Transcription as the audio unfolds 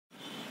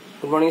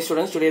Good morning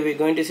students. Today we are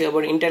going to see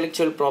about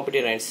intellectual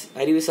property rights.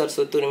 அறிவுசார்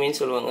சொத்து உரிமைன்னு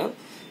சொல்லுவாங்க.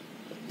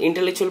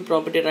 Intellectual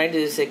property rights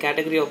is a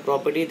category of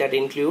property that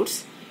includes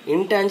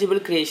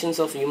intangible creations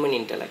of human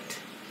intellect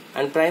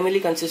and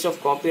primarily consists of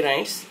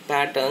copyrights,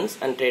 patents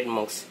and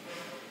trademarks.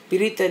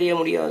 பிரித்தறிய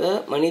முடியாத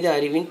மனித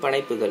அறிவின்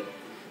படைப்புகள்.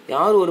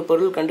 யார் ஒரு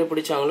பொருள்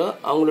கண்டுபிடிச்சாங்களோ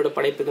அவங்களோட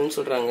படைப்புகள்னு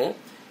சொல்றாங்க.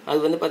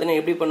 அது வந்து பார்த்தீங்கன்னா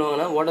எப்படி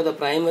பண்ணுவாங்கன்னா what are the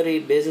primary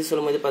basis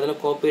சொல்லும்போது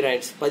பார்த்தீங்கன்னா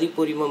காப்பிரைட்ஸ்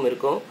பதிப்புரிமம்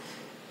இருக்கும்,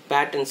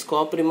 பேட்டன்ஸ்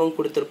காப்புரிமம்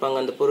கொடுத்துருப்பாங்க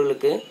அந்த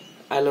பொருளுக்கு,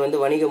 அதில் வந்து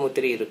வணிக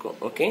முத்திரை இருக்கும்.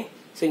 Okay,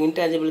 so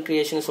intangible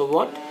creations of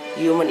what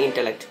human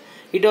intellect.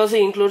 It also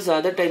includes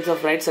other types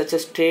of rights such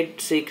as trade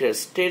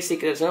secrets. Trade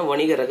சீக்ரெட்ஸ்னா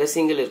வணிக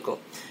ரகசியங்கள் இருக்கும்.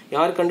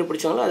 யார்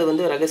கண்டுபிடிச்சாங்களோ அது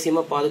வந்து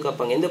ரகசியமாக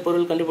பாதுகாப்பாங்க. எந்த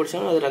பொருள்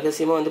கண்டுபிடிச்சாலும் அது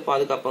ரகசியமாக வந்து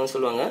பாதுகாப்பாங்கன்னு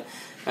சொல்லுவாங்க.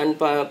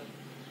 அண்ட்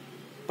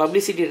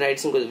பப்ளிசிட்டி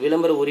ரைட்ஸ்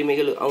விளம்பர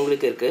உரிமைகள்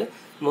அவங்களுக்கு இருக்கு.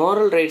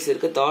 மாரல் ரைட்ஸ்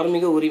இருக்கு,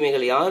 தார்மீக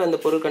உரிமைகள். யார் அந்த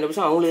பொருள்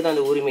கண்டுபிடிச்சா அவங்களுக்கு தான்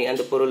அந்த உரிமை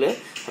அந்த பொருள்.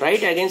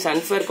 Right against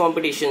unfair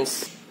competitions.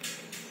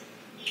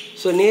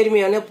 So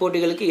நேர்மையான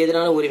போட்டிகளுக்கு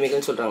எதிரான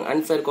உரிமைகள் சொல்றாங்க,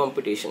 unfair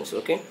competitions.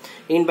 Okay,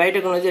 in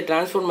biotechnology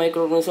transform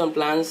மைக்ரோஆர்கனிசம்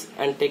plants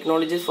and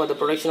technologies for the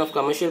production of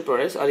commercial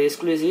products R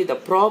exclusively the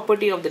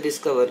property of the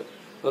discover.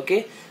 Okay,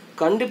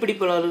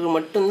 கண்டுபிடிப்பாளர்கள்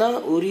மட்டும்தான்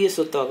உரிய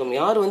சொத்தாகும்.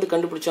 யார் வந்து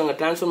கண்டுபிடிச்சாங்க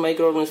டிரான்ஸ்ஃபார்ம்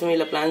மைக்ரோ ஆர்கனிசம்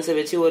இல்லை பிளான்ஸை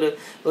வச்சு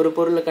ஒரு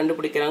பொருளை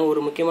கண்டுபிடிக்கிறாங்க,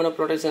 ஒரு முக்கியமான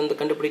ப்ராடக்ட்ஸ் வந்து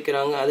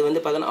கண்டுபிடிக்கிறாங்க, அது வந்து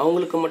பார்த்தீங்கன்னா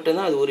அவங்களுக்கு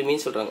மட்டும்தான் அது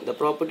உரிமைன்னு சொல்றாங்க. The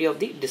property of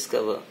the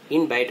discover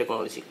in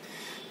biotechnology.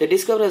 The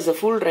discoverer has the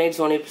full rights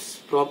on its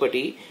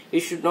property.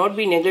 It should not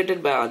be neglected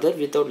by others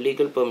without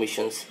legal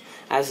permissions.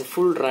 As a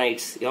full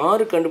rights,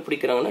 யாரு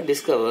கண்டுபிடிக்கிறாங்கன்னா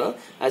discover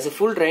as a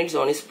full rights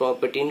on his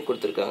property ன்னு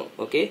கொடுத்துருக்காங்க.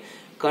 Okay,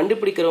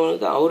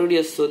 கண்டுபிடிக்கிறவங்களுக்கு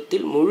அவருடைய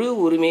சொத்தில் முழு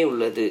உரிமை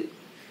உள்ளது.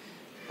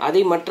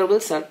 அதை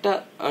மற்றவர்கள் சட்ட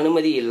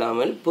அனுமதி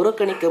இல்லாமல்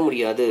புறக்கணிக்க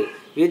முடியாது.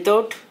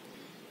 வித்தவுட்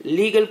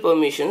லீகல்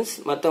பெர்மிஷன்ஸ்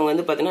மற்றவங்க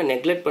வந்து பார்த்தீங்கன்னா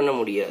நெக்லெக்ட் பண்ண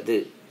முடியாது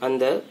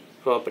அந்த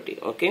property.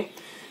 Okay,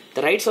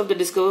 the rights of the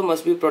discoverer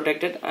must be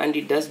protected and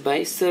it does by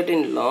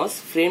certain laws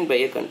framed by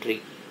a country.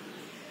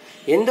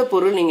 எந்த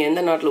பொருள் நீங்க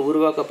எந்த நாட்டில்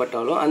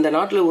உருவாக்கப்பட்டாலும் அந்த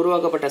நாட்டில்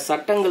உருவாக்கப்பட்ட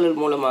சட்டங்கள்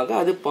மூலமாக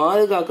அது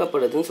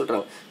பாதுகாக்கப்படுதுன்னு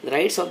சொல்றாங்க. The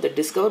rights of the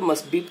discoverer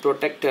must be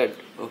protected,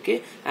 okay,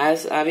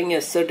 as having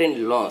a certain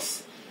laws.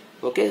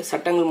 Okay,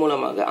 சட்டங்கள்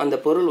மூலமாக அந்த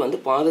பொருள் வந்து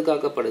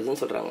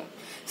பாதுகாக்கப்படுதுன்னு சொல்றாங்க.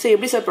 ஸோ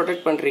எப்படி சார்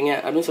ப்ரொடெக்ட் பண்றீங்க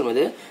அப்படின்னு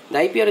சொல்லும்போது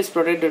the IPR is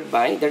protected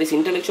by, that is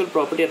intellectual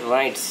property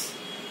rights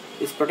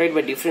is protected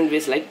by different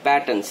ways like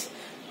patents.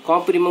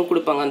 காப்புரிமம்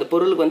கொடுப்பாங்க, அந்த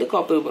பொருளுக்கு வந்து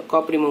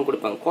காப்புரிமம்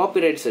கொடுப்பாங்க.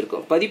 காப்பிரைட்ஸ்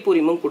இருக்கும்,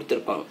 பதிப்புரிமம்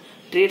கொடுத்துருப்பாங்க.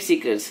 ட்ரேட்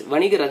சீக்ரெட்ஸ்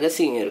வணிக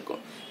ரகசியம் இருக்கும்,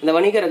 அந்த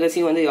வணிக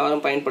ரகசியம் வந்து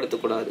யாரும்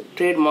பயன்படுத்தக்கூடாது.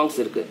 ட்ரேட் மார்க்ஸ்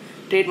இருக்கு.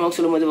 ட்ரேட் மார்க்ஸ்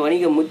சொல்லும்போது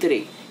வணிக முத்திரை,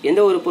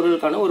 எந்த ஒரு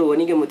பொருளுக்கான ஒரு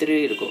வணிக முத்திரை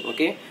இருக்கும்.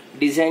 ஓகே,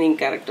 டிசைனிங்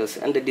கேரக்டர்ஸ்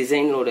அந்த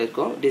டிசைனோட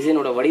இருக்கும்,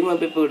 டிசைனோட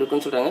வடிவமைப்பு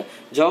இருக்குன்னு சொல்றாங்க.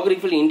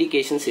 ஜியோகிராபிக்கல்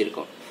இண்டிகேஷன்ஸ்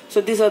இருக்கும்.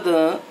 So these are the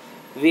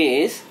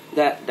ways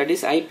that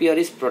is IPR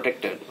is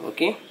protected.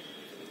 Okay,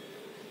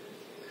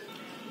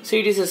 so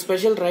it is a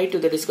special right to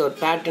the discover.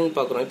 Patent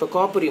பார்க்குறோம். இப்போ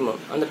காப்புரிமம்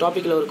அந்த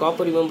டாப்பிக்கில் ஒரு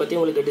காப்புரிமம் பற்றி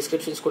உங்களுக்கு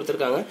டிஸ்கிரிப்ஷன்ஸ்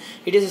கொடுத்துருக்காங்க.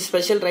 It is a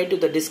special right to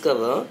the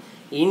discover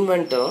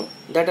inventor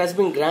that has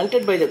been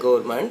granted by the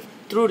government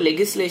through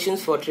legislations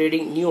for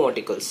trading new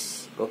articles.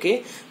 Okay,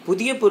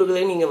 புதிய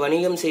பொருட்களை நீங்க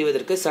வணிகம்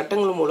செய்வதற்கு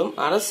சட்டங்கள் மூலம்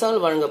அரசால்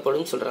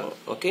வழங்கப்படும் சொல்றாங்க.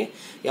 ஓகே,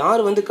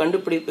 யார் வந்து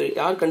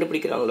யார்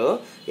கண்டுபிடிக்கிறாங்களோ,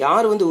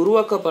 யார் வந்து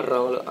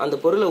உருவாக்கப்படுறாங்களோ, அந்த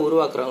பொருளை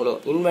உருவாக்குறாங்களோ,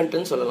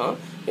 இன்வென்ட்னு சொல்லலாம்,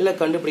 இல்லை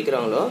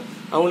கண்டுபிடிக்கிறாங்களோ,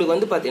 அவங்களுக்கு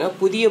வந்து பார்த்தீங்கன்னா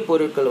புதிய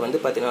பொருட்கள்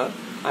வந்து பார்த்தீங்கன்னா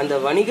அந்த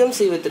வணிகம்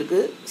செய்வதற்கு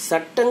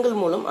சட்டங்கள்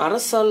மூலம்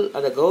அரசால்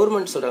அதை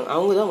கவர்மெண்ட் சொல்றாங்க,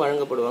 அவங்க தான்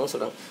வழங்கப்படுவாங்க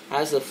சொல்றாங்க.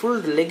 As a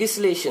full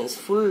லெகிஸ்லேஷன்ஸ்,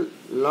 full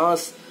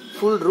loss,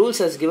 full rules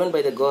as given by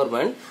the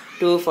government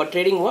for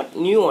trading what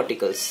new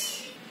articles.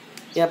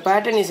 A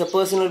patent is a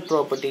personal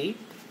property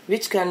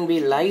which can be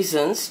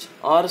licensed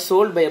or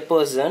sold by a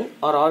person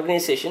or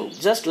organization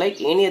just like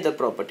any other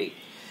property.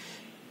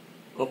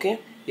 Okay,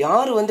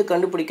 யார் வந்து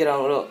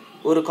கண்டுபிடிக்கிறாங்களோ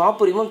ஒரு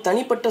காப்புரிமம்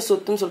தனிப்பட்ட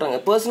சொத்துன்னு சொல்றாங்க,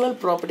 personal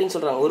ப்ராப்பர்ட்டின்னு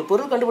சொல்றாங்க. ஒரு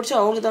பொருள் கண்டுபிடிச்சா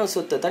அவங்களுக்கு தான்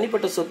சொத்து,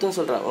 தனிப்பட்ட சொத்துன்னு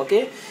சொல்றாங்க. ஓகே,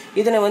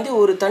 இதனை வந்து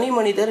ஒரு தனி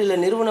மனிதர் இல்லை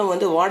நிறுவனம்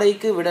வந்து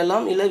வாடகைக்கு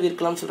விடலாம் இல்லை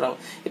விற்கலாம் சொல்றாங்க.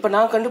 இப்போ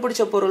நான்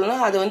கண்டுபிடிச்ச பொருள்னா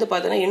அது வந்து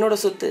பார்த்தீங்கன்னா என்னோட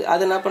சொத்து,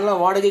 அதை நான்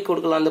பண்ணலாம் வாடகை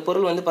கொடுக்கலாம். அந்த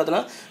பொருள் வந்து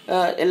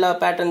பார்த்தீங்கன்னா எல்லா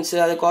பேட்டர்ன்ஸ்,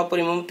 அது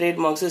காப்புரிமம்,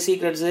 ட்ரேட்மார்க்ஸ்,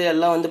 சீக்ரெட்ஸ்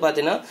எல்லாம் வந்து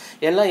பார்த்தீங்கன்னா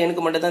எல்லாம்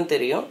எனக்கு மட்டும் தான்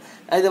தெரியும்.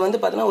 அதை வந்து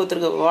பார்த்தீங்கன்னா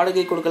ஒருத்தருக்கு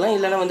வாடகை கொடுக்கலாம்,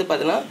 இல்லைன்னா வந்து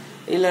பார்த்தீங்கன்னா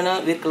இல்லைனா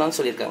விற்கலாம்னு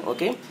சொல்லியிருக்காங்க.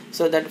 Okay,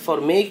 so that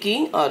for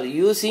making are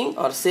using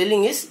are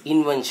selling is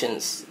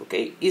inventions. Okay,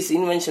 is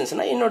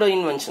இன்வென்ஷன்ஸ்னா என்னோட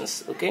இன்வென்ஷன்ஸ்.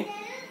 ஓகே,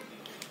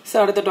 ஸோ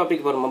அடுத்த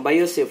டாபிக் பாருமா,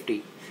 biosafety.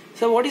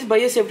 So what is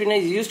பயோசேஃப்டினா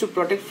is use to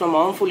protect from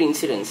harmful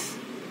incidents.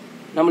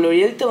 நம்மளோட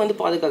ஹெல்த்தை வந்து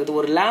பாதுகாக்குது.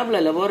 ஒரு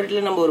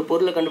லெபார்ட்டரியில் நம்ம ஒரு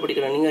பொருளை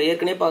கண்டுபிடிக்கிறோம். நீங்கள்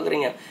ஏற்கனவே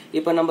பார்க்குறீங்க,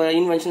 இப்போ நம்ம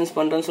இன்வென்ஷன்ஸ்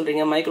பண்ணுறோன்னு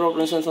சொல்கிறீங்க, மைக்ரோ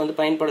ஆர்கனிசம்ஸ் வந்து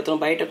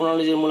பயன்படுத்துகிறோம்.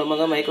 பயோடெக்னாலஜி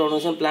மூலமாக மைக்ரோ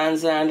ஆர்கனிசம்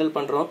பிளான்ஸை ஹேண்டில்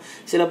பண்ணுறோம்,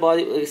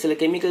 சில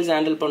கெமிக்கல்ஸ்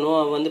ஹேண்டில்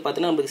பண்ணுவோம். வந்து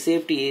பார்த்தீங்கன்னா நம்மளுக்கு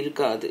சேஃப்டி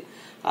இருக்காது,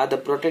 அதை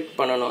ப்ரொடெக்ட்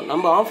பண்ணணும்.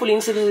 நம்ம ஹார்ம்ஃபுல்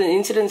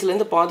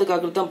இன்சிடென்ட்ஸ்லேருந்து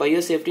பாதுகாக்கிறது தான்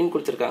பயோசேஃப்டின்னு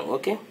கொடுத்துருக்காங்க.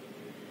 Okay,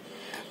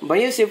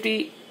 biosafety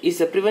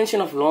is the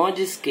prevention of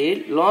large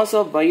scale loss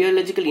of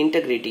biological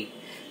integrity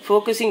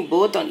focusing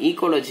both on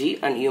ecology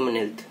and human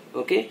health.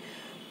 Okay,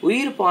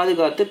 உயிர்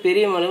பாதுகாத்து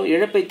பெரிய அளவு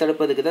இழப்பை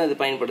தடுப்பதுக்கு தான் இது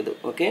பயன்படுது.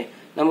 ஓகே,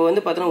 நம்ம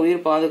வந்து பார்த்தோன்னா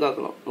உயிர்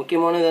பாதுகாக்கணும்.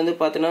 முக்கியமானது வந்து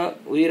பார்த்தோன்னா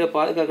உயிரை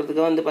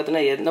பாதுகாக்கிறதுக்காக வந்து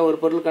பார்த்தோன்னா எந்த ஒரு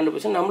பொருள்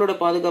கண்டுபிடிச்சா நம்மளோட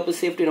பாதுகாப்பு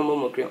சேஃப்டி ரொம்ப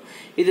முக்கியம்.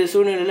 இது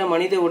சூழ்நிலையில்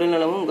மனித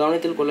உடல்நலமும்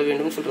கவனத்தில் கொள்ள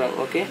வேண்டும் சொல்கிறாங்க.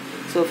 Okay,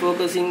 so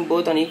focusing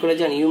both on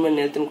ஈக்குவலஜி and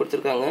human ஹெல்த்னு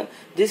கொடுத்துருக்காங்க.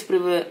 This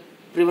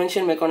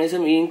prevention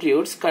mechanism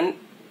includes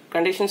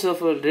conditions of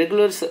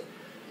regular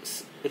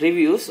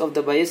reviews of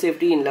the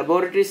biosafety in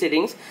laboratory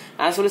settings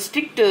as well as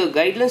strict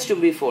guidelines to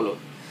be followed.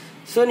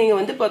 So நீங்கள்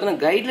வந்து பார்த்தோன்னா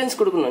கைட்லைன்ஸ்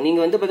கொடுக்கணும்.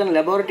 நீங்கள் வந்து பார்த்தோன்னா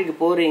லெபார்ட்டரிக்கு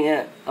போகிறீங்க,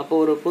 அப்போ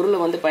ஒரு பொருளை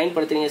வந்து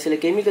பயன்படுத்துறீங்க, சில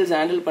கெமிக்கல்ஸ்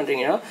ஹேண்டில்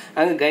பண்ணுறீங்கன்னா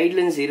அங்கே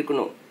கைட்லைன்ஸ்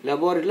இருக்கணும்.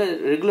 லெபார்ட்டரியில்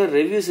ரெகுலர்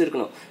ரிவ்யூஸ்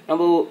இருக்கணும்.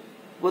 நம்ம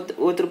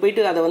ஒருத்தர்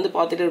போயிட்டு அதை வந்து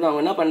பார்த்துட்டு இருக்காங்க,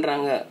 என்ன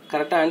பண்ணுறாங்க,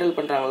 கரெக்டாக ஹேண்டில்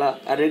பண்ணுறாங்களா,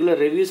 ரெகுலர்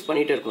ரிவ்யூஸ்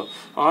பண்ணிகிட்டே இருக்கணும்.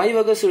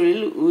 ஆய்வக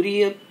சூழலில்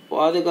உரிய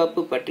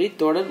பாதுகாப்பு பற்றி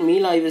தொடர்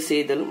மீளாய்வு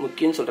செய்தல்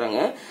முக்கியம்னு சொல்கிறாங்க.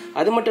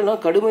 அது மட்டும்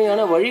இல்லாமல்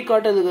கடுமையான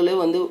வழிகாட்டுதல்களை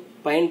வந்து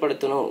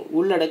பயன்படுத்தணும்,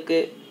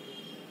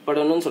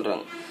 உள்ளடக்கப்படணும்னு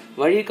சொல்கிறாங்க.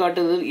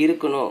 வழிகாட்டுதல்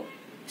இருக்கணும்,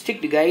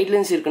 ஸ்ட்ரிக்ட்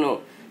கைட்லைன்ஸ் இருக்கணும்,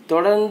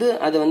 தொடர்ந்து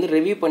அதை வந்து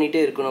ரிவ்யூ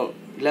பண்ணிகிட்டே இருக்கணும்.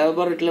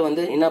 லெபார்ட்டரியில்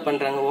வந்து என்ன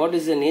பண்ணுறாங்க, what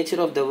is the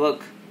nature of the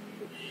work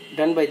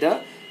done by the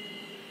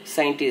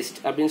scientist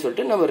அப்படின்னு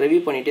சொல்லிட்டு நம்ம ரிவ்யூ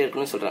பண்ணிகிட்டே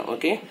இருக்கணும்னு சொல்கிறாங்க.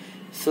 Okay,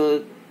 so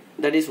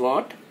that is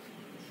what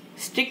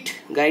strict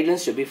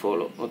guidelines to be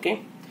follow. Okay,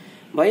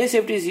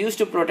 biosafety is used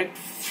to protect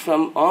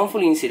from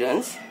harmful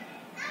incidents.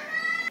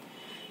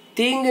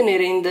 தீங்கு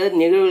நிறைந்த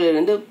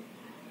நிகழ்வுகளிலிருந்து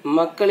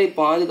மக்களை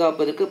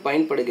பாதுகாப்பதற்கு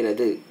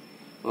பயன்படுகிறது.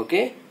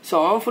 ஓகே, ஸோ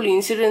harmful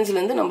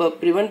இன்சிடென்ட்ஸ்லேருந்து நம்ம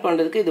ப்ரிவென்ட்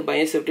பண்ணுறதுக்கு இது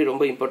biosafety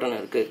ரொம்ப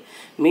இம்பார்ட்டண்டாக இருக்குது.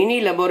 Many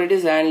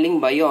laboratories handling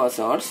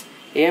biohazards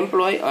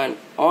employ an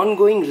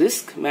ongoing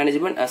risk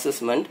management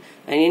assessment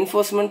and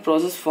enforcement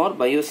process for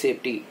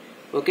biosafety.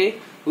 Okay,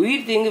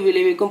 உயிர் தீங்கு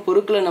விளைவிக்கும்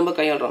பொருட்களை நம்ம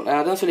கையாளுறோம். நான்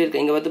அதான்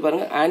சொல்லியிருக்கேன், இங்கே வந்து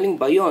பாருங்கள், ஹேண்ட்லிங்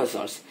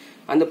பயோஹசார்ட்ஸ்.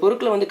 அந்த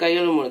பொருட்களை வந்து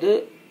கையாளும் பொழுது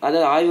அதை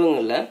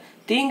ஆய்வகங்களில்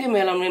தீங்கு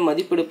மேலாண்மை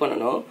மதிப்பீடு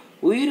பண்ணணும்.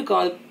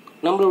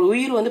 நம்மளோட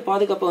உயிர் வந்து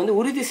பாதுகாப்பை வந்து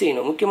உறுதி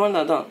செய்யணும். முக்கியமானது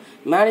அதான்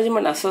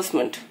மேனேஜ்மெண்ட்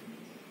அசஸ்மெண்ட்.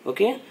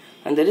 ஓகே,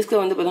 அந்த ரிஸ்க்கை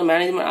வந்து பார்த்தீங்கன்னா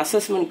மேனேஜ்மெண்ட்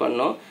அசஸ்மெண்ட்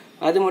பண்ணணும்.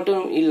 அது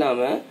மட்டும்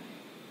இல்லாமல்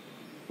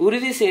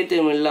உறுதி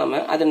செய்யறதும்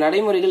இல்லாமல் அது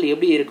நடைமுறைகள்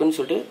எப்படி இருக்குன்னு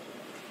சொல்லிட்டு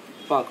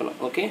பார்க்கணும்.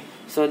 Okay,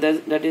 so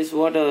that is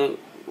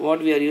what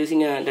we are using,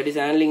 that is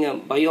handling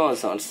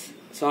biohazards.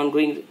 So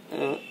ongoing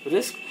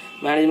risk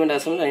management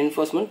assessment and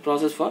enforcement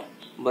process for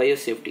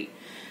biosafety.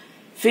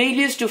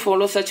 Failures to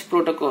follow such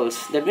protocols,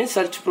 that means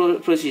such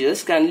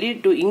procedures, can lead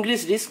to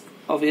increased risk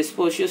of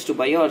exposures to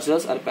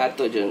biohazards or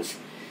pathogens.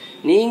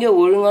 நீங்கள்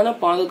ஒழுங்கான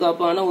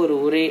பாதுகாப்பான ஒரு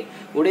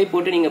உடை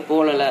போட்டு நீங்கள்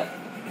போகலை.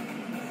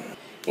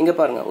 இங்கே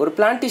பாருங்கள், ஒரு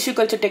பிளான்ட் டிஷ்யூ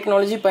கல்ச்சர்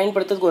டெக்னாலஜி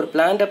பயன்படுத்துறதுக்கு, ஒரு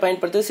பிளான்ட்டை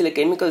பயன்படுத்துறது சில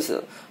கெமிக்கல்ஸ்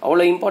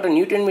அவ்வளோ இம்பார்ட்டன்ட்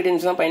நியூட்ரியன்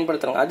மீடியம்ஸ் தான்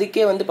பயன்படுத்துகிறாங்க.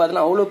 அதுக்கே வந்து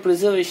பார்த்தீங்கன்னா அவ்வளோ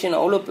ப்ரிசர்வேஷன்,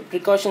 அவ்வளோ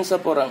ப்ரிகாஷன்ஸாக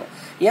போகிறாங்க.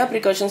 ஏன்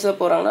ப்ரிகாஷன்ஸாக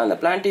போகிறாங்கன்னா அந்த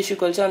பிளான்ட் டிஷ்யூ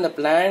கல்ச்சர் அந்த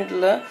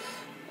பிளான்ட்டில்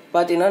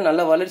பார்த்தீங்கன்னா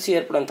நல்ல வளர்ச்சி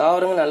ஏற்படும்,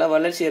 தாவரங்கள் நல்ல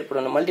வளர்ச்சி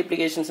ஏற்படணும்,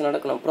 மல்டிப்ளிகேஷன்ஸ்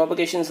நடக்கணும்,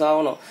 ப்ராபகேஷன்ஸ்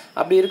ஆகணும்.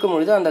 அப்படி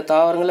இருக்கும்பொழுது அந்த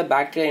தாவரங்களில்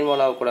பாக்டீரியா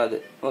இன்வால்வ் ஆகக்கூடாது.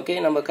 ஓகே,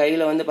 நம்ம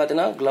கையில் வந்து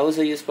பார்த்தீங்கன்னா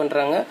க்ளவுஸை யூஸ்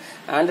பண்ணுறாங்க,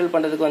 ஹேண்டில்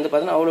பண்ணுறதுக்கு வந்து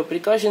பார்த்தீங்கன்னா அவ்வளோ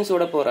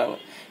ப்ரிகாஷன்ஸோடு போகிறாங்க.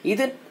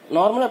 இது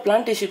நார்மலாக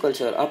பிளான்ட் டிஷ்யூ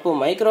கல்ச்சர். அப்போது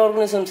மைக்ரோ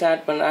ஆர்கானிசம்ஸ்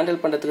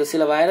ஹேண்டில் பண்ணுறதுக்கு,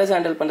 சில வைரஸ்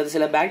ஹேண்டில் பண்ணுறது,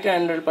 சில பாக்டீரியா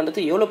ஹேண்டில்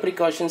பண்ணுறதுக்கு எவ்வளோ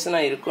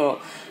ப்ரிகாஷன்ஸ்னால் இருக்கும்.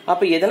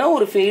 அப்போ எதனா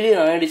ஒரு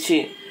ஃபெயிலியர் ஆகிடுச்சு,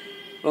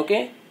 ஓகே,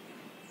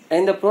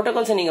 இந்த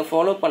ப்ரோட்டோகால்ஸை நீங்கள்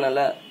ஃபாலோ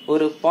பண்ணலை,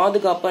 ஒரு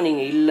பாதுகாப்பாக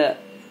நீங்கள் இல்லை,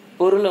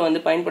 பொருளை வந்து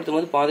பயன்படுத்தும்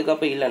போது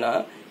பாதுகாப்பு இல்லைன்னா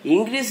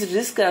increase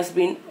risk has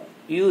been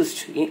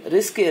used,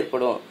 risk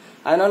ஏற்படும்.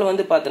 அதனால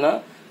வந்து பார்த்தோன்னா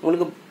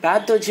உங்களுக்கு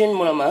பேத்தோஜன்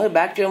மூலமாக,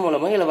 பாக்டீரியா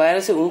மூலமாக இல்லை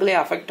வைரஸ் உங்களே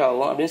அஃபெக்ட்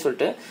ஆகும் அப்படின்னு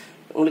சொல்லிட்டு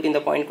உங்களுக்கு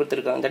இந்த பாயிண்ட்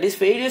கொடுத்துருக்காங்க. That is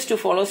failures to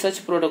follow such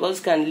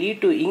protocols can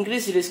lead to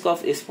increase risk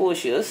of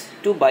exposures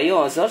to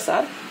பயோஹசார்ட்ஸ்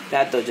R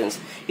pathogens.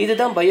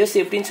 இதுதான்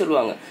பயோசேஃப்டின்னு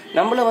சொல்லுவாங்க.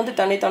 நம்மளை வந்து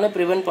தன்னைத்தானே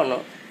ப்ரிவென்ட்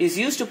பண்ணணும். Is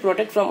use to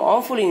protect from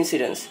harmful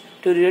incidents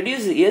to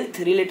reduce health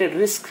related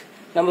risk.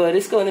 நம்ம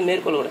ரிஸ்க்கை வந்து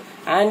மேற்கொள்ளக்கூடாது.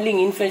 Handling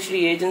இன்ஃபெக்ஷனரி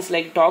agents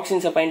like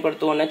டாக்ஸின்ஸை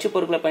பயன்படுத்துவோம், நச்சு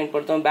பொருட்களை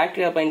பயன்படுத்துவோம்,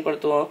 பாக்டீரியா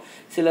பயன்படுத்துவோம்,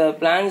 சில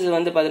பிளான்ஸ்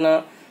வந்து பார்த்தீங்கன்னா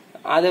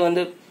அதை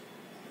வந்து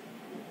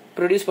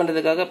ப்ரொடியூஸ்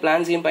பண்ணுறதுக்காக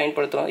பிளான்ஸையும்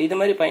பயன்படுத்துகிறோம். இது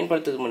மாதிரி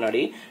பயன்படுத்துறதுக்கு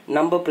முன்னாடி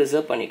நம்ம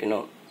ப்ரிசர்வ்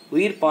பண்ணிக்கணும்.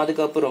 உயிர்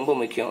பாதுகாப்பு ரொம்ப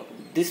முக்கியம்.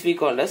 This we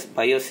called as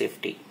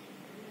biosafety.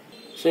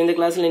 So இந்த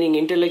கிளாஸில்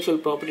நீங்கள்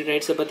இன்டெலெக்சுவல் ப்ராப்பர்ட்டி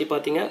ரைட்ஸை பற்றி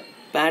பார்த்தீங்க,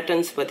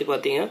 பேட்டர்ன்ஸ் பற்றி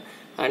பார்த்தீங்க,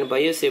 and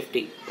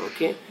biosafety.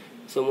 Okay,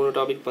 so 3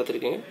 topic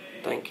பார்த்துருக்கீங்க.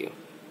 தேங்க்யூ.